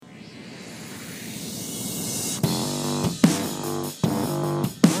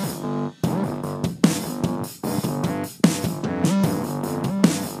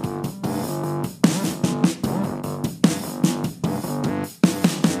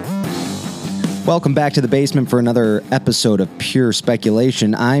Welcome back to the basement for another episode of Pure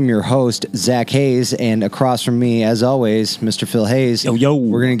Speculation. I'm your host, Zach Hayes, and across from me, as always, Mr. Phil Hayes. Yo.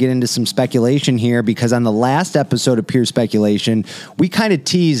 We're going to get into some speculation here because on the last episode of Pure Speculation, we kind of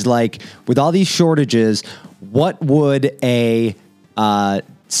teased, like, with all these shortages, what would a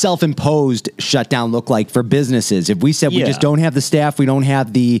self-imposed shutdown look like for businesses? If we said we just don't have the staff, we don't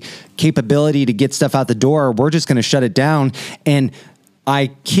have the capability to get stuff out the door, we're just going to shut it down. And I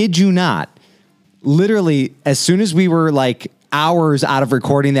kid you not, literally, as soon as we were like hours out of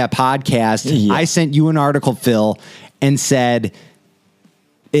recording that podcast, I sent you an article, Phil, and said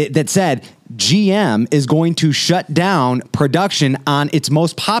GM is going to shut down production on its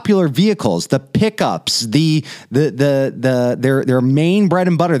most popular vehicles, the pickups, their main bread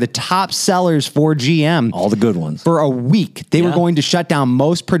and butter, the top sellers for GM, all the good ones. For a week, they were going to shut down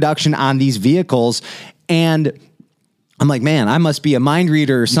most production on these vehicles, and I'm like, man, I must be a mind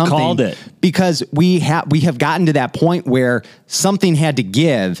reader or something. You called it. Because we have gotten to that point where something had to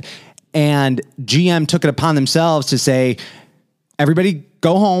give, and GM took it upon themselves to say, everybody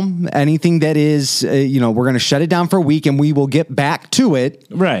go home. Anything that is, we're going to shut it down for a week, and we will get back to it.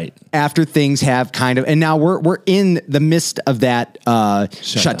 Right. After things have kind of, and now we're in the midst of that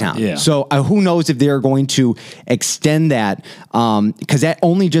shutdown. Yeah. So who knows if they're going to extend that, because that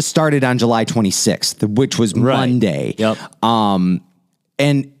only just started on July 26th, which was Monday. Yep.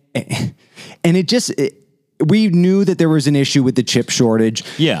 And it just, we knew that there was an issue with the chip shortage.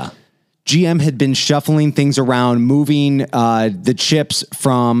 Yeah. GM had been shuffling things around, moving the chips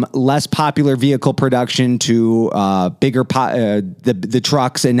from less popular vehicle production to bigger the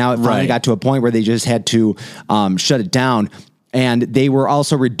trucks, and now it finally got to a point where they just had to shut it down. And they were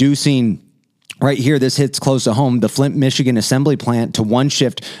also reducing, right here, this hits close to home, the Flint, Michigan assembly plant to one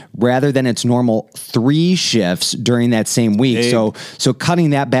shift rather than its normal 3 shifts during that same week. So cutting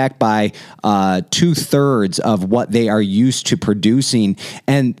that back by 2/3 of what they are used to producing.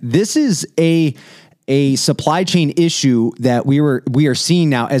 And this is a supply chain issue that we are seeing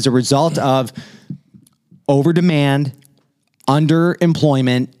now as a result of over demand,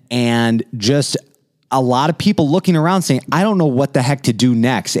 underemployment, and just a lot of people looking around saying, I don't know what the heck to do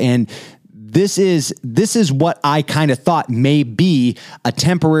next. And this is what I kind of thought may be a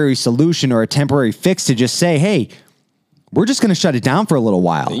temporary solution or a temporary fix to just say, hey, we're just going to shut it down for a little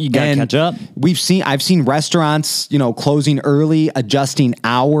while. You got to catch up. I've seen restaurants, closing early, adjusting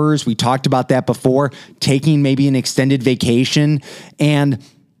hours. We talked about that before, taking maybe an extended vacation. And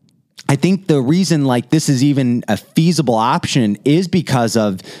I think the reason like this is even a feasible option is because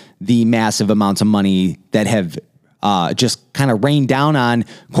of the massive amounts of money that have just kind of rain down on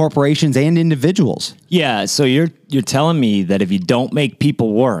corporations and individuals. Yeah, so you're telling me that if you don't make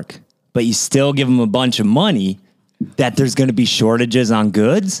people work, but you still give them a bunch of money, that there's going to be shortages on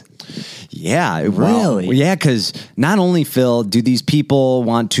goods? Yeah. Really? Well, yeah, because not only, Phil, do these people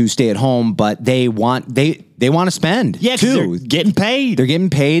want to stay at home, but they want to spend too. They're getting paid. They're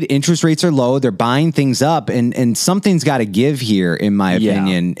getting paid. Interest rates are low. They're buying things up, and something's got to give here, in my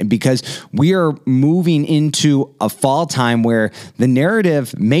opinion, because we are moving into a fall time where the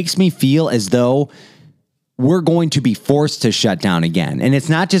narrative makes me feel as though we're going to be forced to shut down again. And it's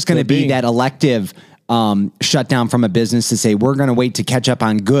not just going to be that elective shut down from a business to say, we're going to wait to catch up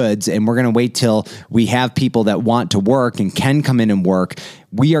on goods, and we're going to wait till we have people that want to work and can come in and work.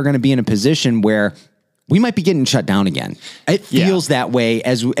 We are going to be in a position where we might be getting shut down again. It feels that way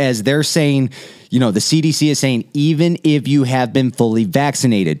as they're saying, the CDC is saying, even if you have been fully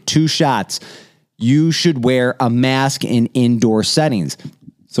vaccinated, 2 shots, you should wear a mask in indoor settings.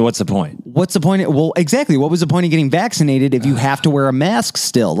 So what's the point? What's the point? Well, exactly. What was the point of getting vaccinated if you have to wear a mask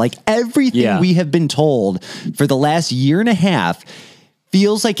still? Like everything we have been told for the last year and a half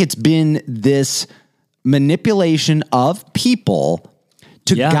feels like it's been this manipulation of people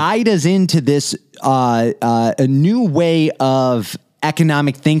to guide us into this a new way of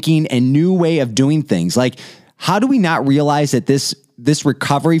economic thinking and new way of doing things. Like, how do we not realize that this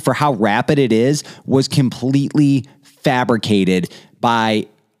recovery, for how rapid it is, was completely fabricated by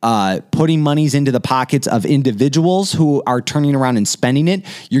putting monies into the pockets of individuals who are turning around and spending it?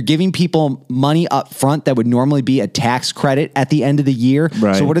 You're giving people money up front that would normally be a tax credit at the end of the year.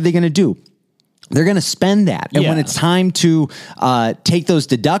 Right. So what are they going to do? They're going to spend that. And when it's time to take those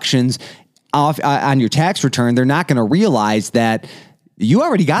deductions off on your tax return, they're not going to realize that you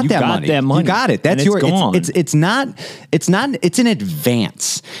already got that money. You got it. That's your. It's an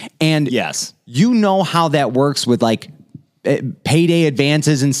advance. And you know how that works with like payday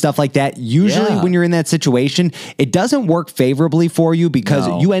advances and stuff like that. Usually when you're in that situation, it doesn't work favorably for you because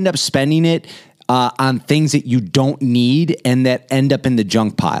you end up spending it on things that you don't need and that end up in the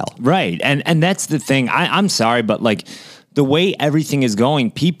junk pile. Right. And that's the thing. I'm sorry, but like the way everything is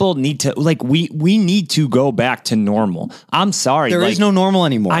going, people need to like we need to go back to normal. I'm sorry. There is no normal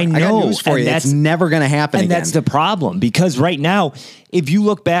anymore. I know. I got news for you. That's never going to happen and again. That's the problem, because right now, if you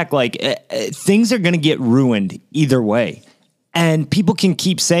look back, like things are going to get ruined either way. And people can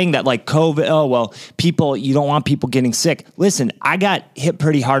keep saying that, like COVID, oh, well, people, you don't want people getting sick. Listen, I got hit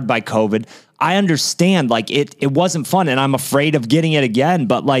pretty hard by COVID. I understand, like, it wasn't fun, and I'm afraid of getting it again,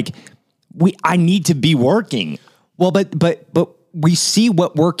 but, like, I need to be working. Well, but we see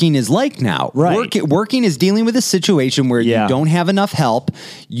what working is like now. Right. Working is dealing with a situation where you don't have enough help.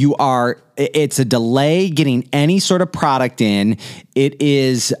 It's a delay getting any sort of product in. It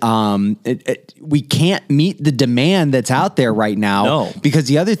is, we can't meet the demand that's out there right now. No. Because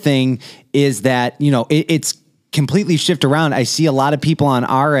the other thing is that, it's completely shift around. I see a lot of people on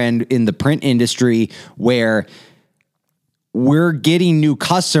our end in the print industry where we're getting new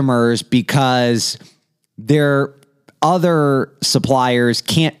customers because their other suppliers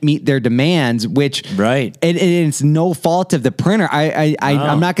can't meet their demands, which it's no fault of the printer.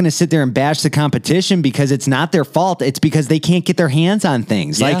 I'm not going to sit there and bash the competition because it's not their fault. It's because they can't get their hands on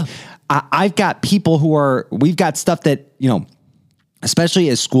things. Yeah. Like I've got people we've got stuff that, especially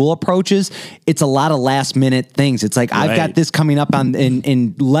as school approaches, it's a lot of last minute things. It's like, I've got this coming up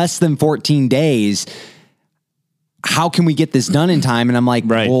in less than 14 days. How can we get this done in time? And I'm like,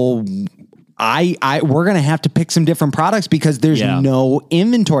 well, we're going to have to pick some different products because there's no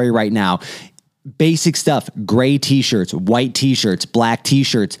inventory right now. Basic stuff, gray t-shirts, white t-shirts, black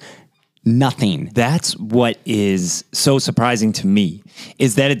t-shirts, nothing. That's what is so surprising to me,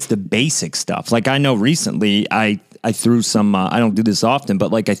 is that it's the basic stuff. Like, I know recently I threw some, I don't do this often,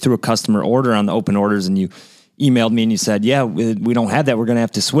 but like I threw a customer order on the open orders, and you emailed me and you said, yeah, we don't have that. We're going to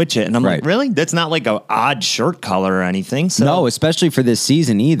have to switch it. And I'm like, really? That's not like an odd shirt color or anything. So no, especially for this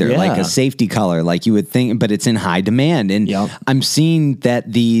season either. Yeah. Like a safety color, like you would think, but it's in high demand. And I'm seeing that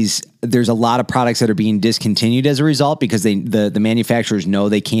there's a lot of products that are being discontinued as a result because the manufacturers know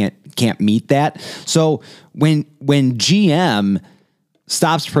they can't meet that. So when GM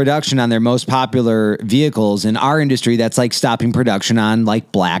stops production on their most popular vehicles in our industry, that's like stopping production on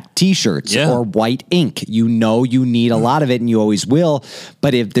like black t-shirts or white ink. You need a lot of it, and you always will.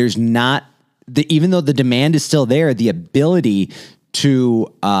 But if there's not, even though the demand is still there, the ability to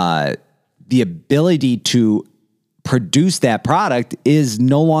produce that product is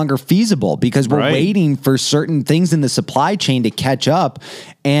no longer feasible because we're waiting for certain things in the supply chain to catch up.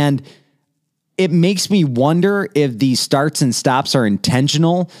 And it makes me wonder if these starts and stops are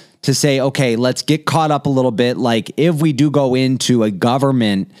intentional to say, okay, let's get caught up a little bit. Like if we do go into a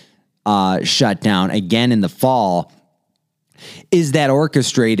government shutdown again in the fall, is that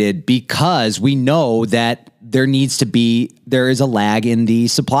orchestrated because we know that there is a lag in the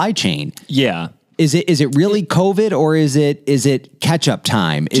supply chain? Yeah. Is it really COVID, or is it catch up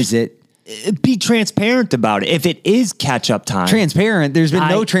time? Be transparent about it. If it is catch-up time. Transparent. There's been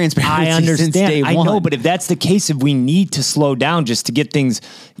no transparency I understand. since day one. I know, but if that's the case, if we need to slow down just to get things,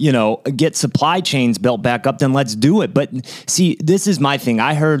 get supply chains built back up, then let's do it. But see, this is my thing.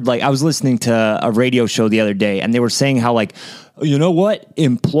 I heard, like, I was listening to a radio show the other day, and they were saying how, like, you know what?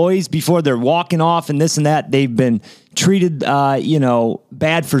 Employees, before they're walking off and this and that, they've been treated,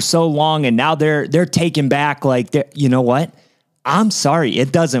 bad for so long, and now they're taken back. Like, you know what? I'm sorry,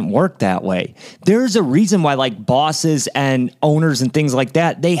 it doesn't work that way. There's a reason why, like, bosses and owners and things like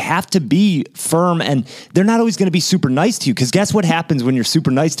that, they have to be firm, and they're not always going to be super nice to you, because guess what happens when you're super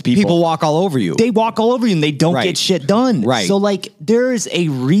nice to people? People walk all over you. They walk all over you, and they don't get shit done. Right. So, like, there is a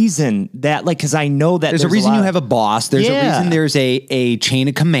reason that, like, because I know that there's a reason you have a boss. There's a reason there's a chain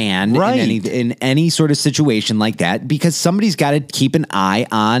of command in any sort of situation like that, because somebody's got to keep an eye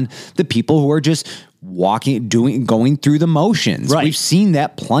on the people who are just going through the motions. Right. We've seen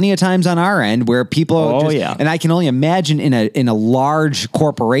that plenty of times on our end where people and I can only imagine in a large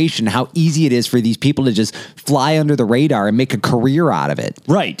corporation how easy it is for these people to just fly under the radar and make a career out of it.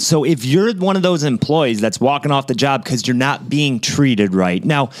 Right. So if you're one of those employees that's walking off the job because you're not being treated right.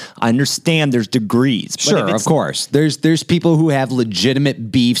 Now, I understand there's degrees. Sure, of course. There's people who have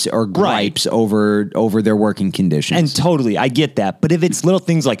legitimate beefs or gripes over their working conditions. And totally, I get that. But if it's little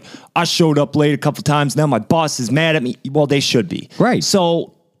things like, I showed up late a couple times, now my boss is mad at me. Well, they should be. Right.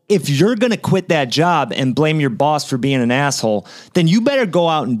 So if you're going to quit that job and blame your boss for being an asshole, then you better go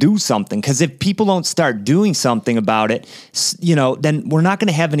out and do something. Because if people don't start doing something about it, then we're not going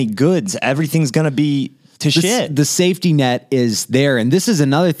to have any goods. Everything's going to be shit. The safety net is there. And this is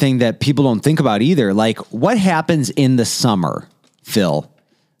another thing that people don't think about either. Like, what happens in the summer, Phil?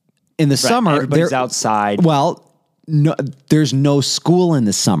 in the summer, everybody's outside. Well, no, there's no school in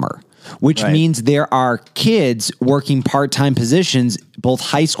the summer, which means there are kids working part-time positions, both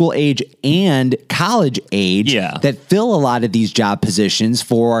high school age and college age, that fill a lot of these job positions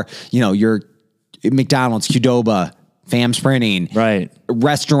for, your McDonald's, Qdoba, Fam Sprinting,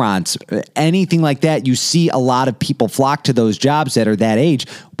 restaurants, anything like that. You see a lot of people flock to those jobs that are that age.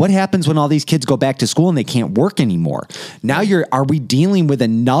 What happens when all these kids go back to school and they can't work anymore? Now are we dealing with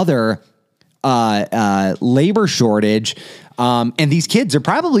another labor shortage? And these kids are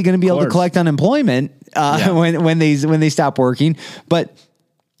probably going to be able to collect unemployment when they stop working. But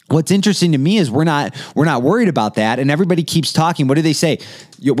what's interesting to me is we're not worried about that, and everybody keeps talking. What do they say?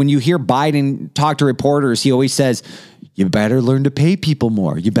 When you hear Biden talk to reporters, he always says, "You better learn to pay people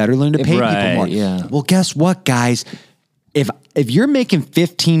more. You better learn to pay people more." Yeah. Well, guess what, guys? If you're making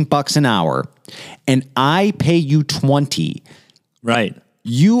 $15 an hour and I pay you 20,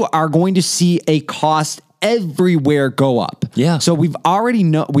 you are going to see a cost everywhere go up. Yeah. So we already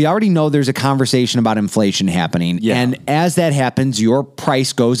know there's a conversation about inflation happening. Yeah. And as that happens, your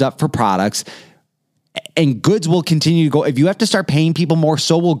price goes up for products and goods will continue to go. If you have to start paying people more,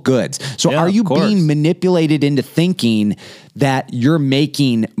 so will goods. So are you being manipulated into thinking that you're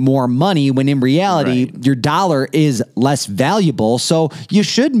making more money when in reality your dollar is less valuable? So you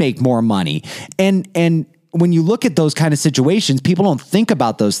should make more money. And when you look at those kind of situations, people don't think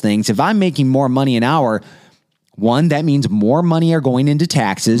about those things. If I'm making more money an hour, one, that means more money are going into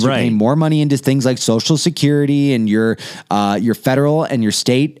taxes. You're paying more money into things like Social Security and your federal and your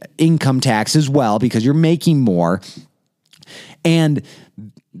state income tax as well, because you're making more. And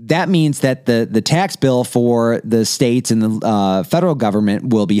that means that the tax bill for the states and the federal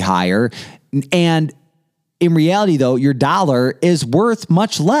government will be higher. And in reality, though, your dollar is worth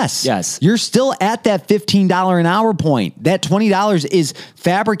much less. Yes. You're still at that $15 an hour point. That $20 is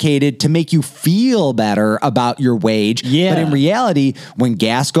fabricated to make you feel better about your wage. Yeah. But in reality, when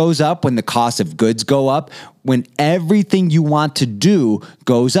gas goes up, when the cost of goods go up, when everything you want to do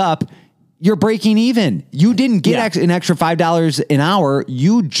goes up, you're breaking even. You didn't get an extra $5 an hour.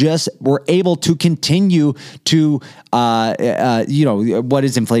 You just were able to continue to, what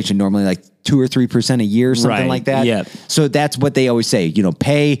is inflation normally, like 2 or 3% a year, something like that. Yeah. So that's what they always say,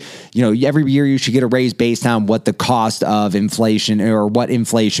 pay, every year you should get a raise based on what the cost of inflation or what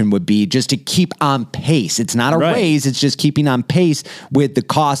inflation would be, just to keep on pace. It's not a raise. It's just keeping on pace with the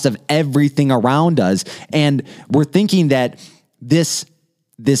cost of everything around us. And we're thinking that this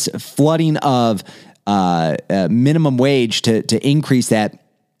flooding of minimum wage to increase that,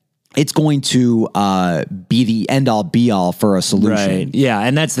 it's going to be the end-all, be-all for a solution. Right. Yeah,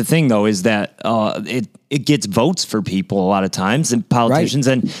 and that's the thing, though, is that it gets votes for people a lot of times, and politicians,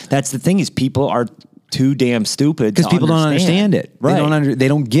 and that's the thing, is people are too damn stupid because people don't understand it. Right. They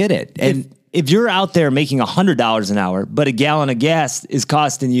don't get it. And if you're out there making $100 an hour, but a gallon of gas is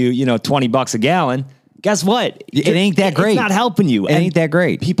costing you, $20 a gallon, guess what? It ain't that great. It's not helping you. It ain't that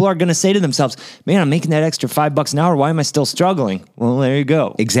great. People are going to say to themselves, man, I'm making that extra $5 an hour. Why am I still struggling? Well, there you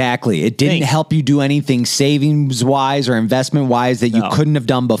go. Exactly. It didn't help you do anything savings-wise or investment-wise that you couldn't have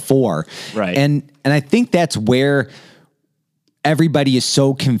done before. Right. And I think that's where everybody is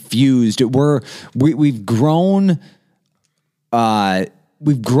so confused. We've grown...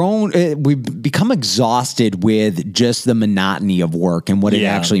 we've become exhausted with just the monotony of work and what it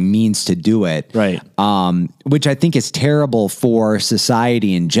actually means to do it. Right. Which I think is terrible for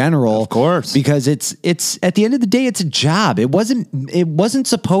society in general. Of course. Because it's at the end of the day, it's a job. It wasn't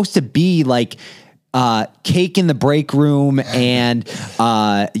supposed to be like cake in the break room and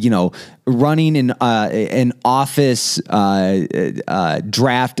running an office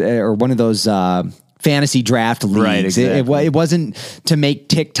draft or one of those fantasy draft leagues. Right, exactly. It wasn't to make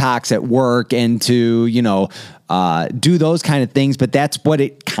TikToks at work and to, do those kind of things, but that's what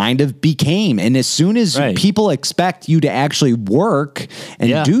it kind of became. And as soon as people expect you to actually work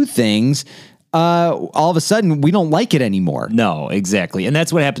and do things, all of a sudden we don't like it anymore. No, exactly. And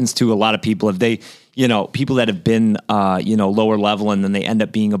that's what happens to a lot of people. If they, people that have been, lower level and then they end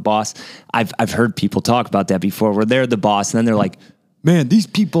up being a boss. I've heard people talk about that before, where they're the boss and then they're like, man, these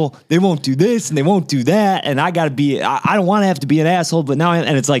people, they won't do this and they won't do that. And I don't want to have to be an asshole, but now,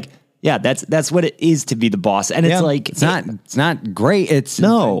 and it's like, yeah, that's what it is to be the boss. And it's like, it's not great. It's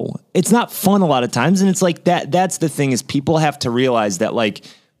not fun a lot of times. And it's like that's the thing, is people have to realize that, like,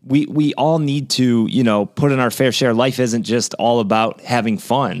 we all need to, put in our fair share. Life isn't just all about having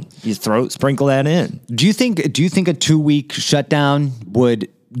fun. You sprinkle that in. Do you think a 2-week shutdown would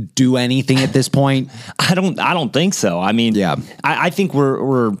do anything at this point? I don't think so. I mean, yeah. I think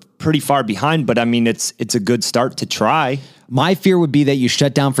we're pretty far behind, but I mean, it's a good start to try. My fear would be that you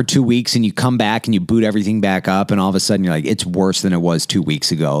shut down for 2 weeks and you come back and you boot everything back up, and all of a sudden you're like, it's worse than it was 2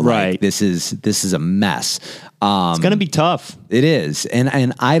 weeks ago. Right. Like, this is a mess. It's going to be tough. It is.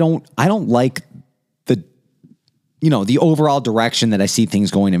 And I don't like the overall direction that I see things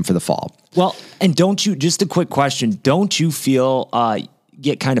going in for the fall. Well, and just a quick question, don't you feel,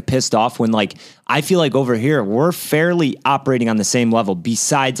 get kind of pissed off when, like, I feel like over here we're fairly operating on the same level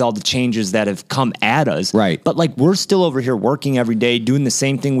besides all the changes that have come at us. Right. But like, we're still over here working every day, doing the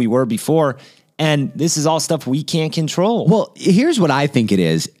same thing we were before. And this is all stuff we can't control. Well, here's what I think it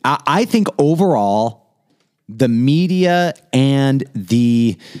is. I think overall, the media and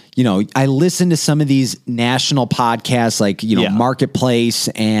I listen to some of these national podcasts like, Marketplace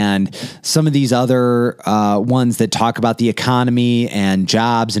and some of these other ones that talk about the economy and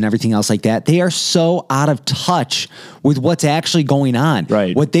jobs and everything else like that. They are so out of touch with what's actually going on.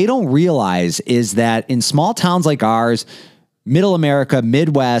 Right. What they don't realize is that in small towns like ours, middle America,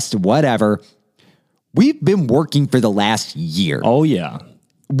 Midwest, whatever, we've been working for the last year. Oh, yeah.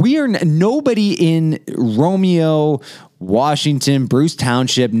 Nobody in Romeo, Washington, Bruce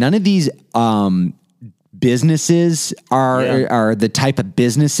Township, none of these businesses are the type of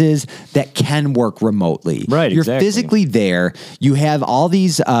businesses that can work remotely. Right, You're physically there. You have all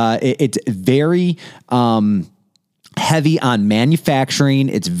these, it's very heavy on manufacturing.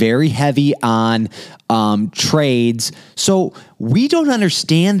 It's very heavy on trades. So we don't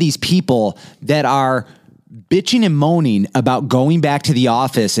understand these people that are bitching and moaning about going back to the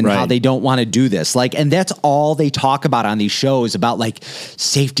office and how they don't want to do this. Like, and that's all they talk about on these shows about, like,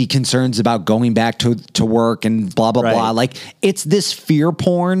 safety concerns about going back to work and blah, blah, blah. Like, it's this fear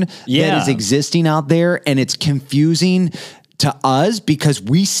porn that is existing out there, and it's confusing to us because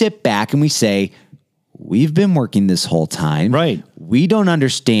we sit back and we say, we've been working this whole time. Right. We don't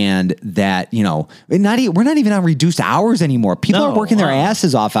understand that, we're not even on reduced hours anymore. People are working their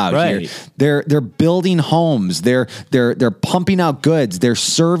asses off out here. They're building homes. They're pumping out goods. They're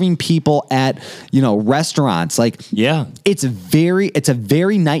serving people at, restaurants. Like, it's a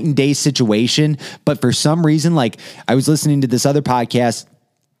very night and day situation. But for some reason, like, I was listening to this other podcast,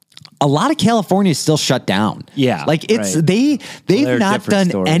 a lot of California is still shut down. Yeah. Like, they've not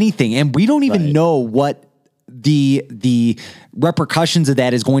done anything, and we don't even know what the repercussions of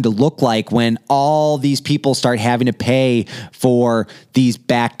that is going to look like when all these people start having to pay for these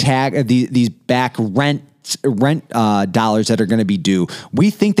back rent dollars that are going to be due. We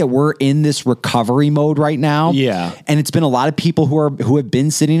think that we're in this recovery mode right now. Yeah. And it's been a lot of people who have been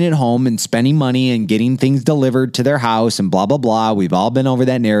sitting at home and spending money and getting things delivered to their house and blah, blah, blah. We've all been over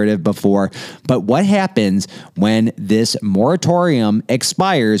that narrative before. But what happens when this moratorium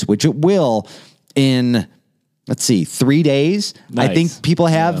expires, which it will in, 3 days? Nice. I think people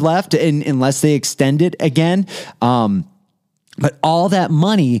have left, unless they extend it again. But all that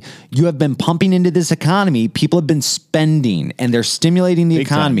money you have been pumping into this economy, people have been spending, and they're stimulating the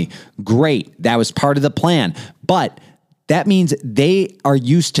economy. Great. That was part of the plan. But that means they are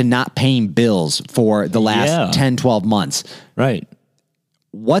used to not paying bills for the last 10, 12 months. Right.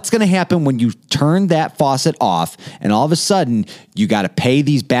 What's going to happen when you turn that faucet off and all of a sudden you got to pay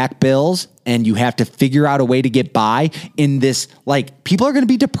these back bills and you have to figure out a way to get by in this? Like, people are going to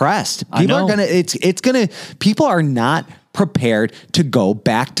be depressed. People are not prepared to go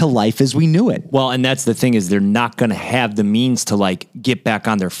back to life as we knew it. Well, and that's the thing, is they're not going to have the means to, like, get back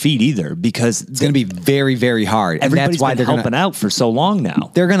on their feet either, because it's going to be very, very hard. And that's why they're helping out for so long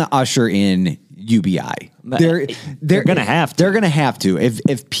now. They're going to usher in UBI. They're going to have to. They're going to have to.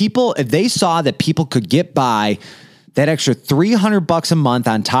 If they saw that people could get by, that extra $300 a month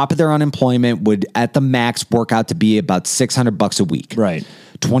on top of their unemployment would at the max work out to be about $600 a week. Right.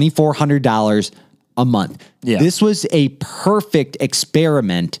 $2,400 a month. Yeah. This was a perfect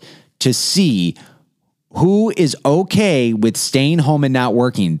experiment to see who is okay with staying home and not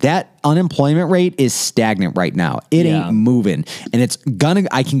working. That unemployment rate is stagnant right now. It ain't moving. And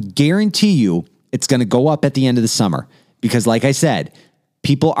I can guarantee you it's going to go up at the end of the summer, because, like I said,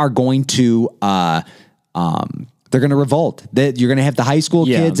 people are going to, they're going to revolt. You're going to have the high school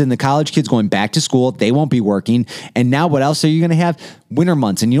kids and the college kids going back to school. They won't be working. And now what else are you going to have? Winter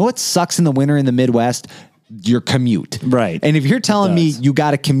months. And you know what sucks in the winter in the Midwest? Your commute. Right. And if you're telling me you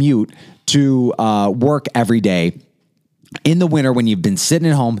got to commute to work every day in the winter when you've been sitting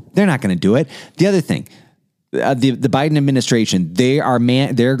at home, they're not going to do it. The other thing, the Biden administration, they're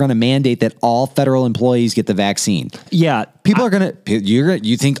going to mandate that all federal employees get the vaccine. Yeah. People are going to,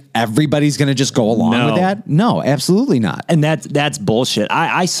 you think everybody's going to just go along with that? No, absolutely not. And that's bullshit.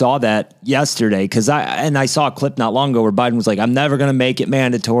 I saw that yesterday because I saw a clip not long ago where Biden was like, I'm never going to make it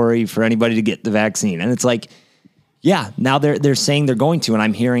mandatory for anybody to get the vaccine. And it's like, yeah, now they're saying they're going to, and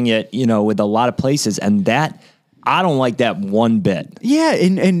I'm hearing it, with a lot of places, and that, I don't like that one bit. Yeah,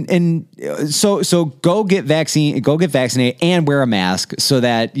 and so go get vaccinated and wear a mask so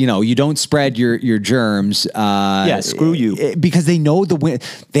that you don't spread your germs. Screw you. Because they know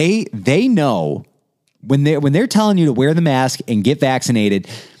they know when they're telling you to wear the mask and get vaccinated,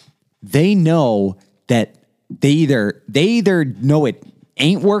 they know that they either know it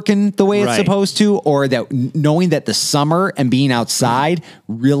ain't working the way it's supposed to, or that knowing that the summer and being outside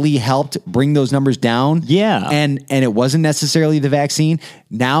really helped bring those numbers down. Yeah. And it wasn't necessarily the vaccine.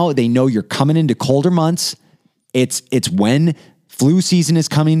 Now they know you're coming into colder months. It's when flu season is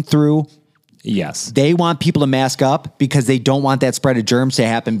coming through. Yes. They want people to mask up because they don't want that spread of germs to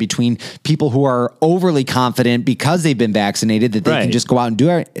happen between people who are overly confident because they've been vaccinated that they can just go out and do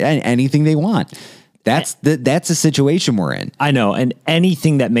anything they want. That's the situation we're in. I know, and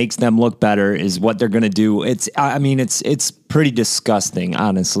anything that makes them look better is what they're going to do. It's pretty disgusting,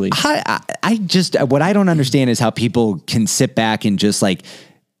 honestly. What I don't understand is how people can sit back and just like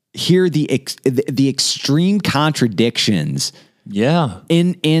hear the extreme contradictions. Yeah,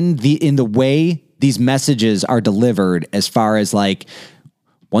 in the way these messages are delivered, as far as like,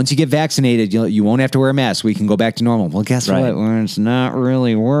 once you get vaccinated, you won't have to wear a mask. We can go back to normal. Well, guess what? When it's not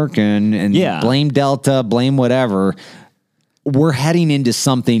really working, and blame Delta, blame whatever. We're heading into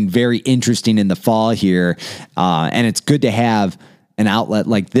something very interesting in the fall here, and it's good to have an outlet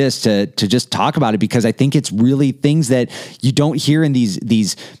like this to just talk about it, because I think it's really things that you don't hear in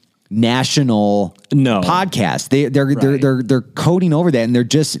these national podcasts. They're coding over that, and they're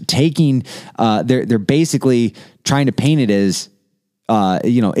just taking. They're basically trying to paint it as.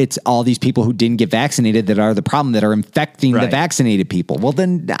 It's all these people who didn't get vaccinated that are the problem, that are infecting the vaccinated people. Well,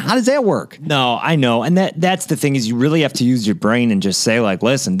 then how does that work? No, I know. And that's the thing, is you really have to use your brain and just say, like,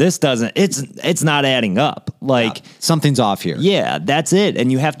 listen, it's not adding up. Like, something's off here. Yeah, that's it. And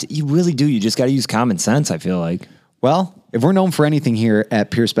you really do. You just got to use common sense, I feel like. Well, if we're known for anything here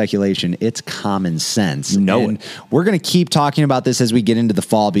at Pure Speculation, it's common sense. And we're going to keep talking about this as we get into the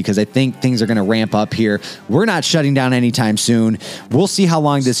fall, because I think things are going to ramp up here. We're not shutting down anytime soon. We'll see how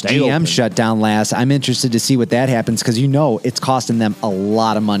long this GM shutdown lasts. I'm interested to see what that happens, because it's costing them a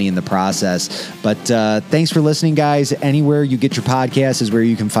lot of money in the process. But thanks for listening, guys. Anywhere you get your podcast is where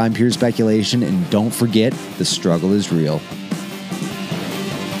you can find Pure Speculation. And don't forget, the struggle is real.